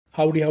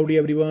Howdy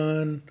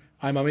everyone.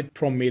 I'm Amit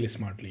from Mail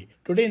Smartly.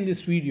 Today in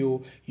this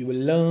video, you will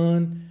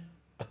learn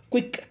a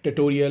quick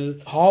tutorial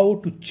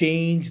how to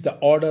change the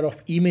order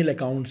of email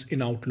accounts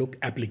in Outlook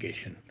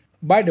application.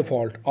 By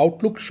default,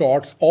 Outlook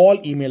sorts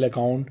all email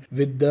accounts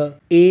with the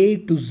A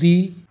to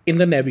Z in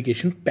the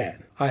navigation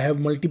pane. I have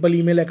multiple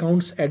email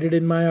accounts added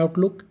in my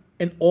Outlook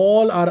and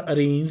all are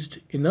arranged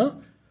in a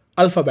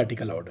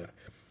alphabetical order.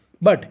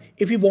 But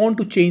if you want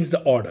to change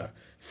the order,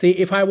 say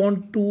if I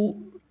want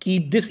to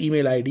keep this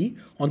email ID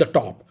on the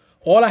top,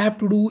 all I have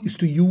to do is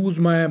to use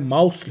my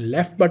mouse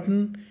left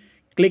button,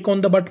 click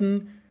on the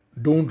button,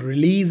 don't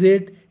release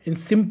it, and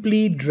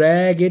simply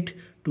drag it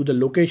to the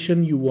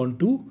location you want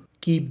to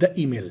keep the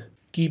email.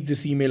 Keep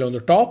this email on the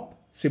top,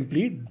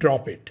 simply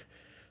drop it.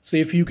 So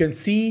if you can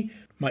see,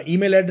 my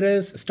email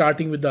address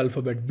starting with the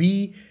alphabet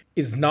B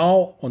is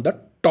now on the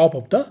top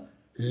of the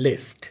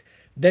list.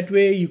 That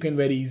way you can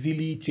very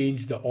easily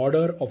change the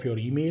order of your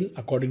email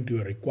according to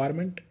your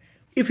requirement.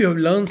 If you have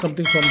learned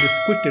something from this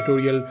quick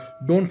tutorial,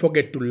 don't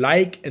forget to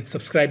like and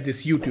subscribe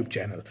this YouTube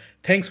channel.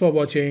 Thanks for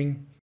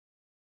watching.